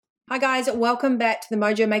Hi guys, welcome back to the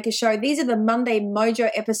Mojo Maker Show. These are the Monday Mojo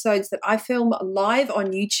episodes that I film live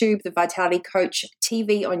on YouTube, the Vitality Coach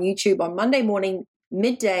TV on YouTube on Monday morning,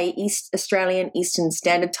 midday Australian Eastern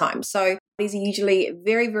Standard Time. So these are usually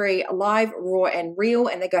very, very live, raw and real,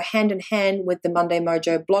 and they go hand in hand with the Monday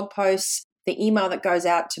Mojo blog posts, the email that goes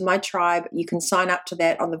out to my tribe. You can sign up to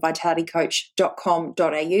that on the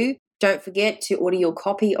vitalitycoach.com.au. Don't forget to order your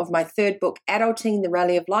copy of my third book, Adulting, The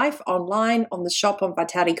Rally of Life, online on the shop on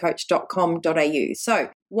vitalitycoach.com.au. So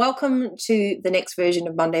welcome to the next version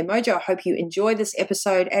of Monday Mojo. I hope you enjoy this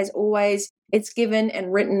episode. As always, it's given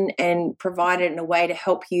and written and provided in a way to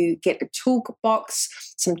help you get a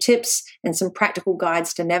toolbox, some tips, and some practical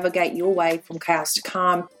guides to navigate your way from chaos to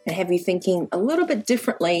calm and have you thinking a little bit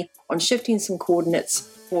differently on shifting some coordinates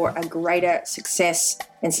for a greater success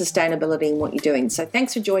and sustainability in what you're doing. So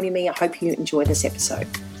thanks for joining me. I hope you enjoy this episode.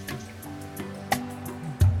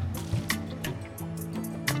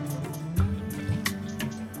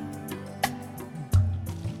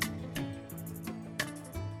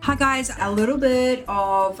 Hi guys, a little bit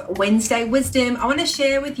of Wednesday wisdom. I want to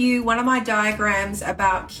share with you one of my diagrams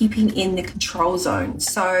about keeping in the control zone.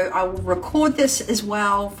 So I will record this as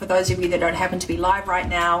well for those of you that don't happen to be live right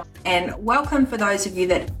now. And welcome for those of you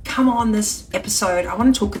that come on this episode. I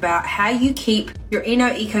want to talk about how you keep your inner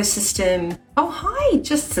ecosystem. Oh, hi,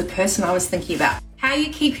 just the person I was thinking about. How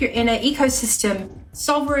you keep your inner ecosystem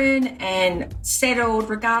sovereign and settled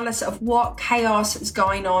regardless of what chaos is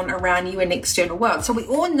going on around you in the external world. So we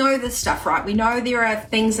all know this stuff, right? We know there are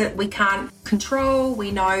things that we can't control.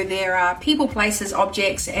 We know there are people, places,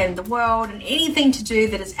 objects, and the world, and anything to do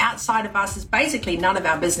that is outside of us is basically none of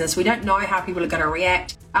our business. We don't know how people are going to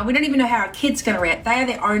react. We don't even know how our kids are going to react. They are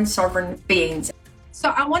their own sovereign beings.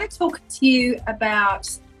 So I want to talk to you about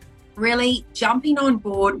really jumping on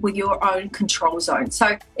board with your own control zone.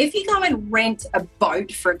 So if you go and rent a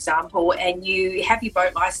boat, for example, and you have your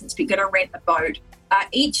boat license, but you're going to rent a boat,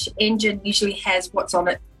 each engine usually has what's on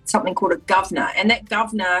it, something called a governor. And that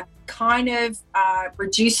governor kind of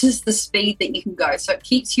reduces the speed that you can go. So it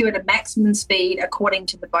keeps you at a maximum speed according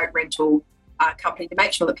to the boat rental company to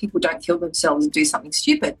make sure that people don't kill themselves and do something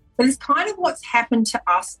stupid. But it's kind of what's happened to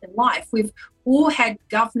us in life. We've all had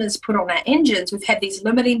governors put on our engines. We've had these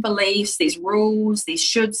limiting beliefs, these rules, these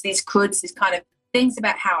shoulds, these coulds, these kind of things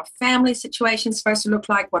about how a family situation is supposed to look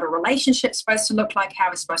like, what a relationship is supposed to look like, how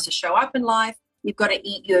we're supposed to show up in life. You've got to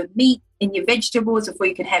eat your meat and your vegetables before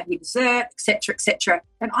you can have your dessert, etc., etc.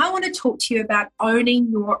 And I want to talk to you about owning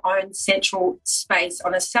your own central space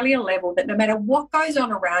on a cellular level, that no matter what goes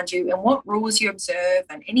on around you and what rules you observe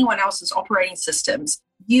and anyone else's operating systems,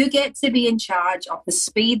 you get to be in charge of the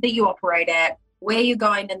speed that you operate at, where you're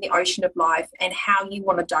going in the ocean of life, and how you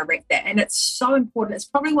want to direct that. And it's so important. It's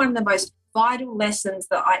probably one of the most vital lessons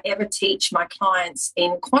that I ever teach my clients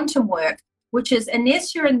in quantum work, which is,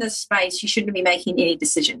 unless you're in this space, you shouldn't be making any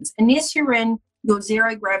decisions. Unless you're in your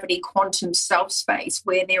zero gravity quantum self space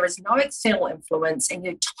where there is no external influence and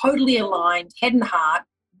you're totally aligned, head and heart,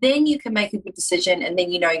 then you can make a good decision and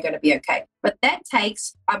then you know you're going to be okay. But that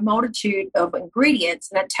takes a multitude of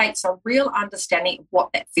ingredients, and it takes a real understanding of what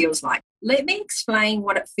that feels like. Let me explain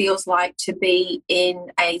what it feels like to be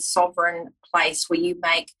in a sovereign place where you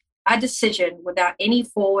make a decision without any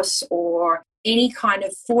force or any kind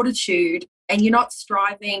of fortitude, and you're not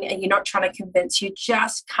striving and you're not trying to convince, you're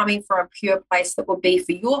just coming from a pure place that will be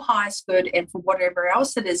for your highest good and for whatever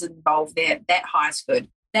else that is involved there, that highest good.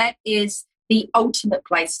 That is the ultimate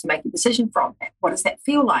place to make a decision from. What does that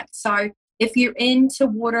feel like? So if you're into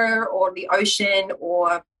water or the ocean,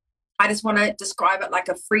 or I just want to describe it like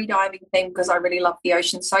a free diving thing because I really love the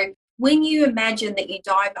ocean. So when you imagine that you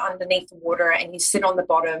dive underneath the water and you sit on the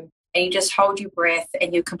bottom and you just hold your breath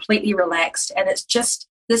and you're completely relaxed, and it's just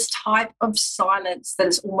this type of silence that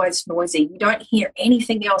is almost noisy. You don't hear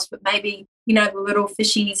anything else but maybe, the little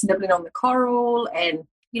fishies nibbling on the coral, and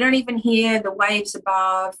you don't even hear the waves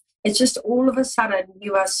above. It's just all of a sudden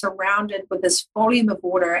you are surrounded with this volume of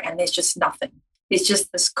water and there's just nothing. There's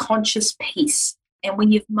just this conscious peace. And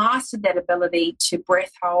when you've mastered that ability to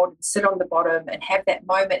breath hold and sit on the bottom and have that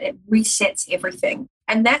moment, it resets everything.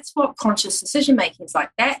 And that's what conscious decision making is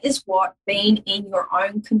like. That is what being in your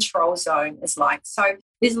own control zone is like. So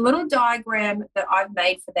there's a little diagram that I've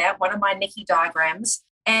made for that, one of my Nikki diagrams.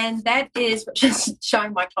 And that is, which is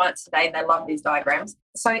showing my clients today, and they love these diagrams.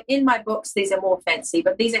 So in my books, these are more fancy,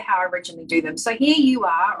 but these are how I originally do them. So here you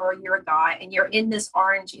are, or you're a guy, and you're in this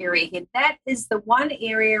orange area here. That is the one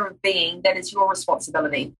area of being that is your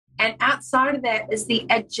responsibility. And outside of that is the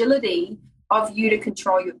agility of you to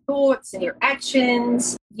control your thoughts and your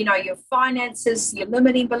actions, your finances, your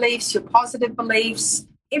limiting beliefs, your positive beliefs,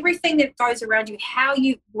 everything that goes around you, how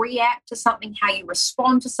you react to something, how you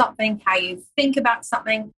respond to something, how you think about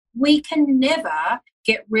something. We can never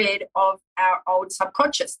get rid of our old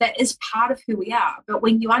subconscious. That is part of who we are. But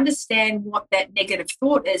when you understand what that negative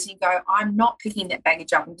thought is, you go, I'm not picking that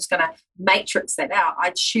baggage up. I'm just going to matrix that out.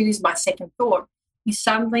 I choose my second thought. You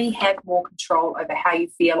suddenly have more control over how you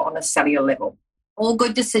feel on a cellular level. All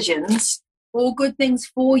good decisions, all good things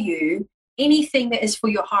for you, anything that is for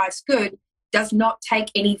your highest good does not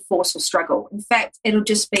take any force or struggle. In fact, it'll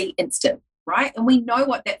just be instant, right? And we know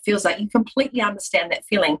what that feels like. You completely understand that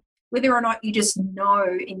feeling, whether or not you just know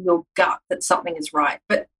in your gut that something is right.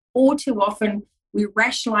 But all too often, we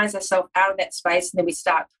rationalize ourselves out of that space, and then we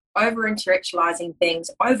start over-intellectualizing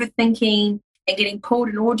things, overthinking, and getting pulled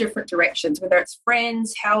in all different directions, whether it's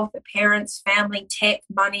friends, health, parents, family, tech,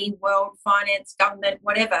 money, world, finance, government,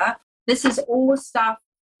 whatever. This is all stuff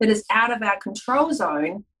that is out of our control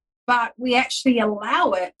zone, but we actually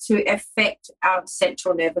allow it to affect our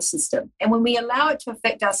central nervous system. And when we allow it to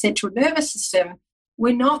affect our central nervous system,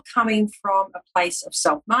 we're not coming from a place of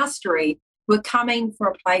self-mastery. We're coming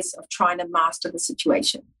from a place of trying to master the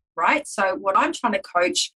situation, right? So what I'm trying to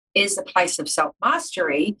coach is a place of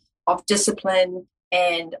self-mastery, of discipline,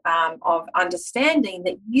 and of understanding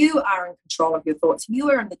that you are in control of your thoughts. You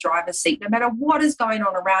are in the driver's seat, no matter what is going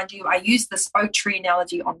on around you. I used this oak tree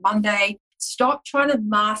analogy on Monday. Stop trying to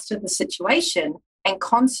master the situation and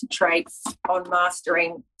concentrate on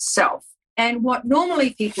mastering self. And what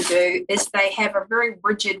normally people do is they have a very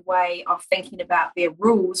rigid way of thinking about their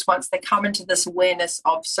rules once they come into this awareness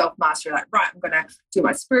of self-mastery. Like, right, I'm going to do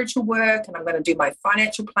my spiritual work, and I'm going to do my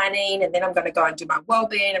financial planning, and then I'm going to go and do my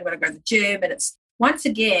well-being. I'm going to go to the gym. And it's, once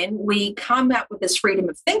again, we come up with this freedom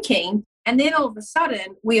of thinking, and then all of a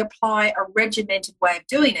sudden we apply a regimented way of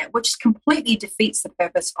doing it, which completely defeats the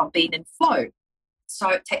purpose of being in flow. So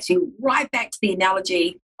it takes you right back to the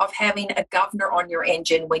analogy of having a governor on your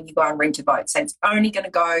engine when you go and rent a boat. So it's only going to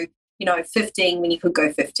go, 15 when you could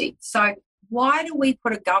go 50. So why do we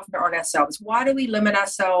put a governor on ourselves? Why do we limit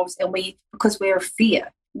ourselves? Because we're a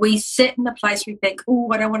fear. We sit in a place where we think, oh,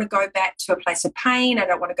 I don't want to go back to a place of pain. I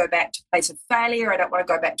don't want to go back to a place of failure. I don't want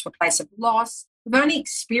to go back to a place of loss. We've only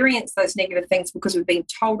experienced those negative things because we've been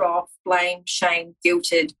told off, blamed, shamed,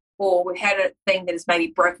 guilted, or we've had a thing that has maybe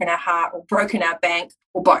broken our heart or broken our bank,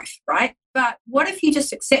 or both, right? But what if you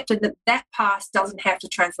just accepted that that past doesn't have to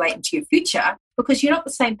translate into your future, because you're not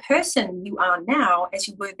the same person you are now as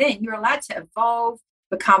you were then. You're allowed to evolve,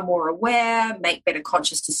 become more aware, make better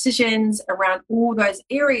conscious decisions around all those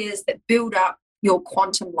areas that build up your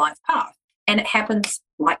quantum life path. And it happens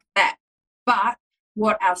like that. But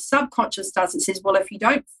what our subconscious does, it says, well, if you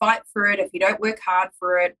don't fight for it, if you don't work hard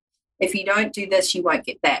for it, if you don't do this, you won't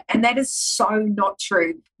get that. And that is so not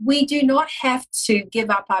true. We do not have to give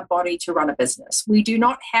up our body to run a business. We do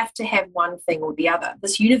not have to have one thing or the other.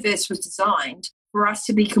 This universe was designed for us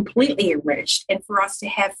to be completely enriched and for us to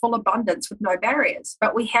have full abundance with no barriers.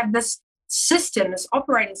 But we have this system, this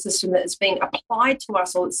operating system that is being applied to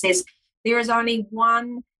us, or it says there is only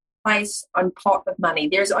one place on pot of money.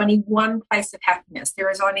 There is only one place of happiness. There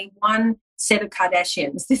is only one set of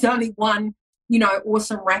Kardashians. There's only one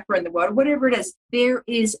awesome rapper in the world, whatever it is. There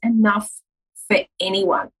is enough for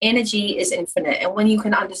anyone. Energy is infinite. And when you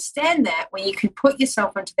can understand that, when you can put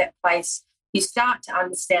yourself into that place, you start to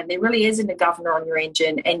understand there really isn't a governor on your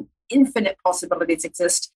engine and infinite possibilities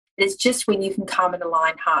exist. It is just when you can come and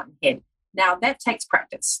align heart and head. Now, that takes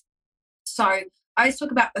practice. So I always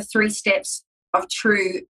talk about the 3 steps of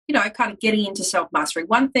true, kind of getting into self-mastery.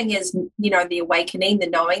 One thing is, the awakening, the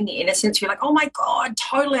knowing, the innocence. You're like, oh my God,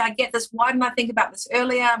 totally, I get this. Why didn't I think about this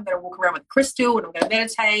earlier? I'm going to walk around with crystal and I'm going to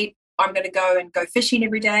meditate. I'm going to go fishing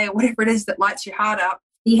every day, or whatever it is that lights your heart up.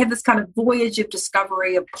 You have this kind of voyage of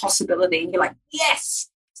discovery, of possibility, and you're like, yes.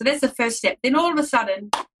 So that's the first step. Then all of a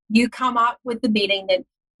sudden, you come up with the meaning that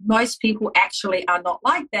most people actually are not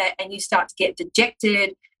like that, and you start to get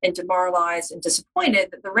dejected and demoralized and disappointed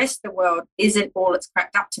that the rest of the world isn't all it's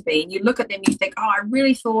cracked up to be. And you look at them, you think, oh, I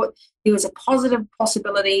really thought there was a positive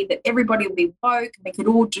possibility that everybody would be woke and we could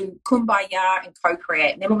all do kumbaya and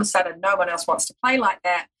co-create. And then all of a sudden, no one else wants to play like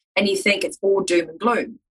that, and you think it's all doom and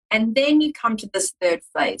gloom. And then you come to this third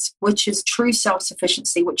phase, which is true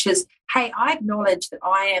self-sufficiency, which is, hey, I acknowledge that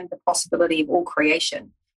I am the possibility of all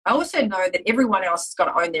creation. I also know that everyone else has got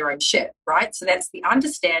to own their own shit, right? So that's the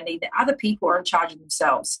understanding that other people are in charge of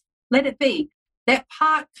themselves. Let it be. That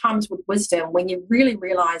part comes with wisdom when you really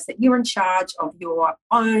realize that you're in charge of your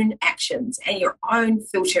own actions and your own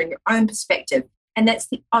filter and your own perspective. And that's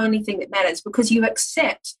the only thing that matters, because you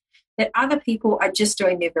accept that other people are just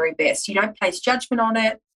doing their very best. You don't place judgment on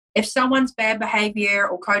it. If someone's bad behavior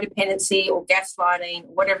or codependency or gaslighting,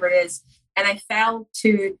 whatever it is, and they fail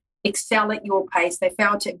to excel at your pace, they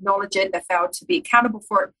fail to acknowledge it, they fail to be accountable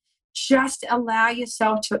for it, just allow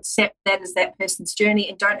yourself to accept that as that person's journey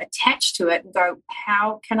and don't attach to it and go,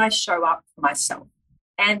 how can I show up for myself?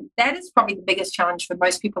 And that is probably the biggest challenge for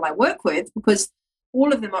most people I work with, because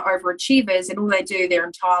all of them are overachievers and all they do their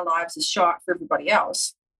entire lives is show up for everybody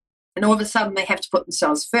else. And all of a sudden they have to put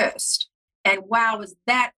themselves first. And wow, is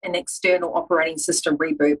that an external operating system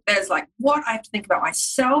reboot? That is like, what? I have to think about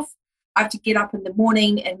myself. I have to get up in the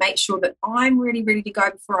morning and make sure that I'm really ready to go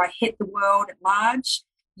before I hit the world at large.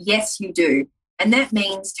 Yes, you do. And that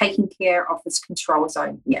means taking care of this control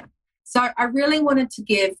zone here. So I really wanted to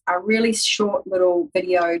give a really short little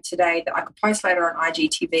video today that I could post later on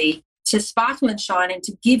IGTV to sparkle and shine and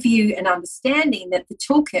to give you an understanding that the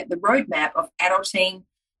toolkit, the roadmap of adulting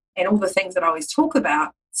and all the things that I always talk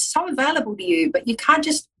about, so available to you, but you can't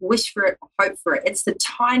just wish for it or hope for it. It's the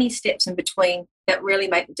tiny steps in between that really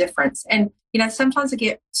make the difference. And, sometimes I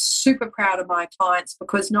get super proud of my clients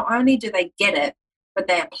because not only do they get it, but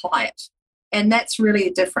they apply it. And that's really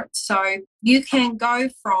a difference. So you can go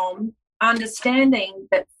from understanding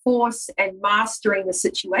that force and mastering the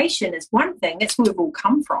situation is one thing. That's where we've all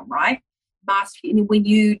come from, right? When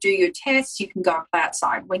you do your tests, you can go and play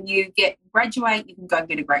outside. When you graduate, you can go and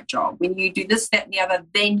get a great job. When you do this, that, and the other,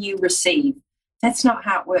 then you receive. That's not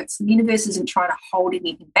how it works. The universe isn't trying to hold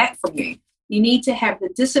anything back from you. You need to have the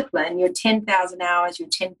discipline, your 10,000 hours, your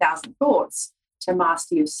 10,000 thoughts to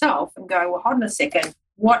master yourself and go, well, hold on a second.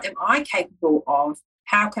 What am I capable of?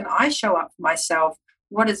 How can I show up for myself?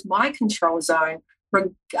 What is my control zone,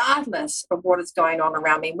 regardless of what is going on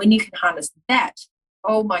around me? When you can harness that,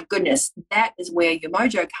 oh my goodness, that is where your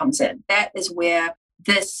mojo comes in. That is where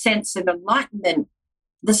this sense of enlightenment,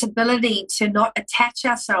 this ability to not attach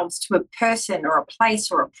ourselves to a person or a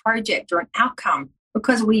place or a project or an outcome,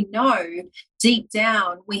 because we know deep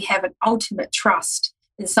down we have an ultimate trust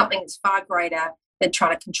in something that's far greater than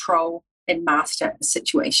trying to control and master a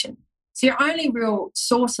situation. So your only real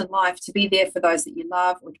source in life to be there for those that you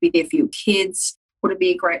love, or to be there for your kids, or to be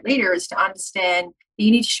a great leader, is to understand that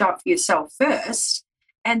you need to show up for yourself first.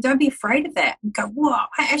 And don't be afraid of that. And go, wow,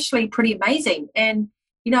 I'm actually pretty amazing. And,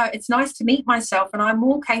 it's nice to meet myself and I'm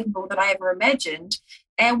more capable than I ever imagined.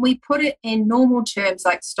 And we put it in normal terms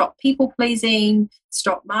like stop people pleasing,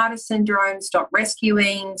 stop martyr syndrome, stop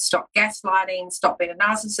rescuing, stop gaslighting, stop being a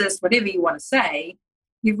narcissist, whatever you want to say.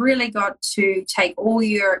 You've really got to take all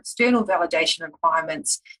your external validation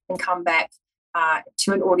requirements and come back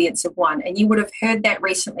to an audience of one. And you would have heard that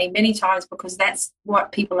recently many times, because that's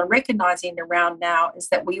what people are recognizing around now, is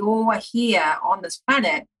that we all are here on this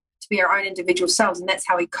planet to be our own individual selves. And that's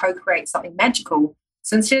how we co-create something magical.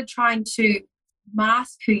 So instead of trying to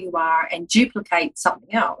mask who you are and duplicate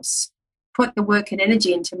something else, put the work and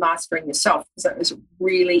energy into mastering yourself, because it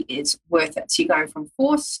really is worth it. So you're going from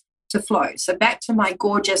force to flow. So back to my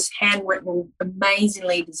gorgeous handwritten,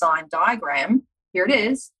 amazingly designed diagram. Here it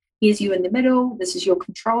is. Here's you in the middle. This is your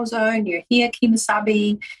control zone. You're here,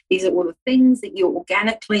 Kimasabi. These are all the things that you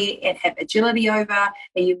organically and have agility over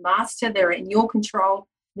and you master. They're in your control.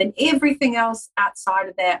 Then everything else outside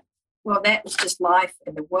of that, well, that is just life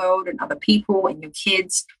and the world and other people and your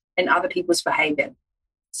kids and other people's behavior.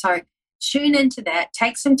 So tune into that,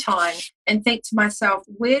 take some time and think to myself,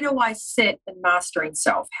 where do I sit in mastering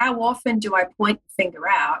self? How often do I point the finger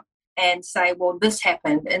out and say, well, this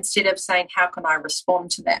happened, instead of saying, how can I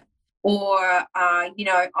respond to that? Or,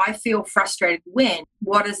 I feel frustrated when,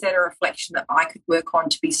 what is that a reflection that I could work on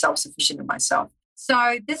to be self-sufficient in myself?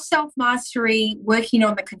 So this self-mastery, working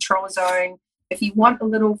on the control zone, if you want a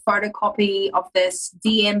little photocopy of this,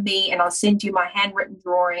 DM me and I'll send you my handwritten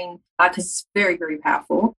drawing, because it's very, very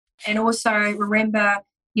powerful. And also remember,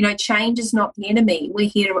 change is not the enemy. We're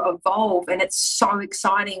here to evolve, and it's so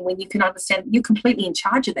exciting when you can understand that you're completely in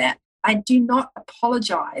charge of that. I do not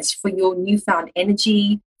apologize for your newfound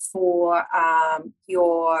energy, for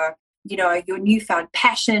your newfound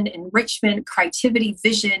passion, enrichment, creativity,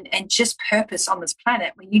 vision, and just purpose on this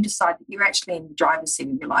planet when you decide that you're actually in the driver's seat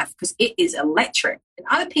of your life, because it is electric. And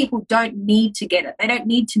other people don't need to get it. They don't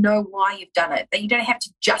need to know why you've done it. You don't have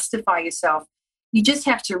to justify yourself. You just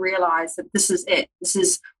have to realize that this is it. This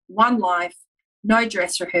is one life, no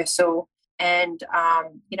dress rehearsal. And,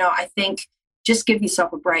 I think just give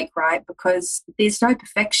yourself a break, right? Because there's no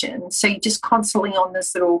perfection. So you're just constantly on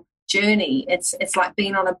this little journey. It's like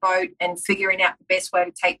being on a boat and figuring out the best way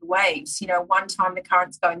to take the waves. One time the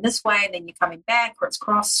current's going this way and then you're coming back, or it's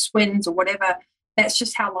cross winds or whatever. That's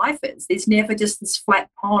just how life is. There's never just this flat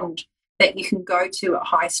pond that you can go to at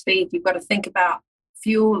high speed. You've got to think about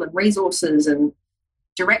fuel and resources and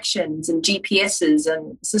directions and GPSs,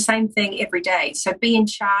 and it's the same thing every day. So be in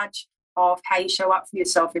charge of how you show up for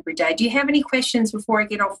yourself every day. Do you have any questions before I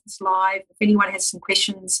get off this live? If anyone has some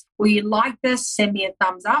questions or you like this, send me a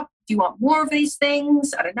thumbs up. Do you want more of these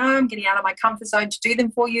things? I don't know. I'm getting out of my comfort zone to do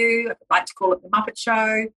them for you. I'd like to call it the Muppet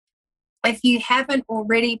Show. If you haven't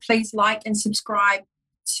already, please like and subscribe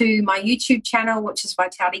to my YouTube channel, which is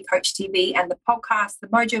Vitality Coach TV, and the podcast, The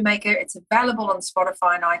Mojo Maker. It's available on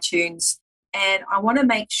Spotify and iTunes. And I want to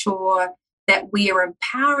make sure that we are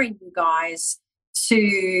empowering you guys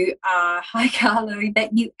to, hi Carlo,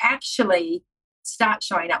 that you actually start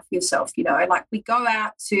showing up for yourself. Like we go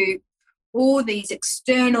out to all these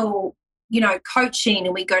external, coaching,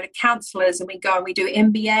 and we go to counselors, and we go and we do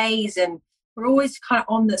MBAs, and we're always kind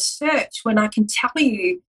of on the search, when I can tell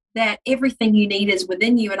you that everything you need is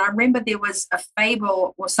within you. And I remember there was a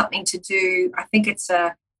fable or something to do, I think it's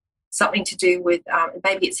something to do with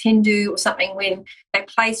maybe it's Hindu or something, when they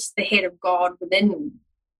place the head of God within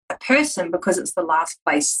a person because it's the last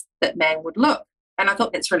place that man would look. And I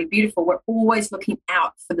thought that's really beautiful. We're always looking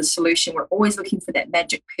out for the solution. We're always looking for that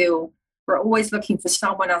magic pill. We're always looking for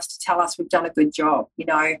someone else to tell us we've done a good job.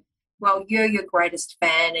 Well, you're your greatest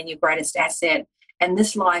fan and your greatest asset. And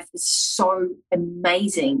this life is so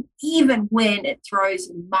amazing. Even when it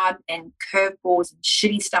throws mud and curveballs and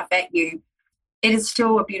shitty stuff at you, it is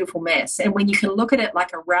still a beautiful mess. And when you can look at it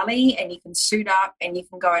like a rally, and you can suit up and you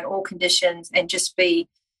can go in all conditions and just take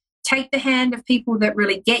the hand of people that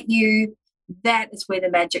really get you, that is where the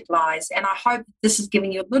magic lies. And I hope this is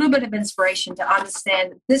giving you a little bit of inspiration to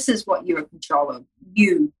understand that this is what you're in control of.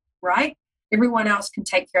 You, right? Everyone else can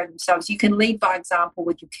take care of themselves. You can lead by example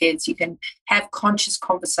with your kids. You can have conscious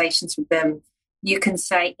conversations with them. You can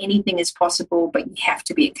say anything is possible, but you have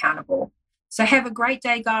to be accountable. So have a great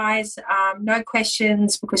day, guys. No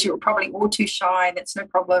questions because you're probably all too shy. That's no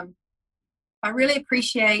problem. I really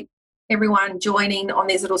appreciate everyone joining on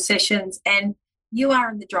these little sessions. And you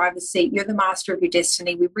are in the driver's seat. You're the master of your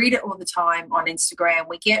destiny. We read it all the time on Instagram.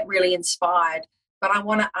 We get really inspired. But I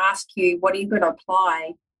want to ask you, what are you going to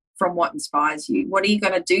apply from what inspires you? What are you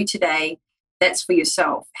going to do today that's for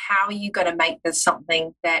yourself? How are you going to make this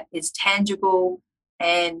something that is tangible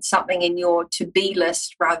and something in your to-be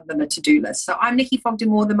list rather than a to-do list? So I'm Nikki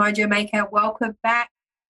Fogden-Moore, the Mojo Maker. Welcome back.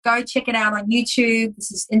 Go check it out on YouTube.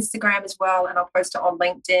 This is Instagram as well, and I'll post it on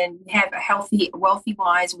LinkedIn. We have a healthy, wealthy,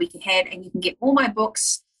 wise week ahead, and you can get all my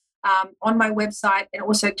books on my website, and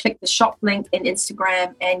also click the shop link in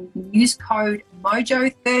Instagram, and you can use code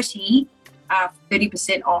MOJO30 for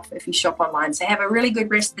 30% off if you shop online. So have a really good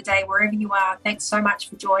rest of the day wherever you are. Thanks so much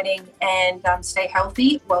for joining, and stay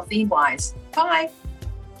healthy, wealthy, and wise. Bye.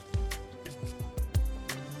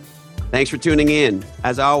 Thanks for tuning in.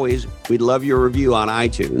 As always, we'd love your review on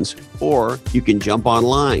iTunes, or you can jump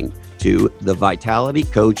online to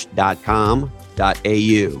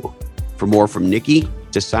thevitalitycoach.com.au for more from Nikki,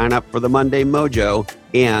 to sign up for the Monday Mojo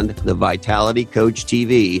and the Vitality Coach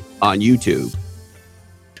TV on YouTube.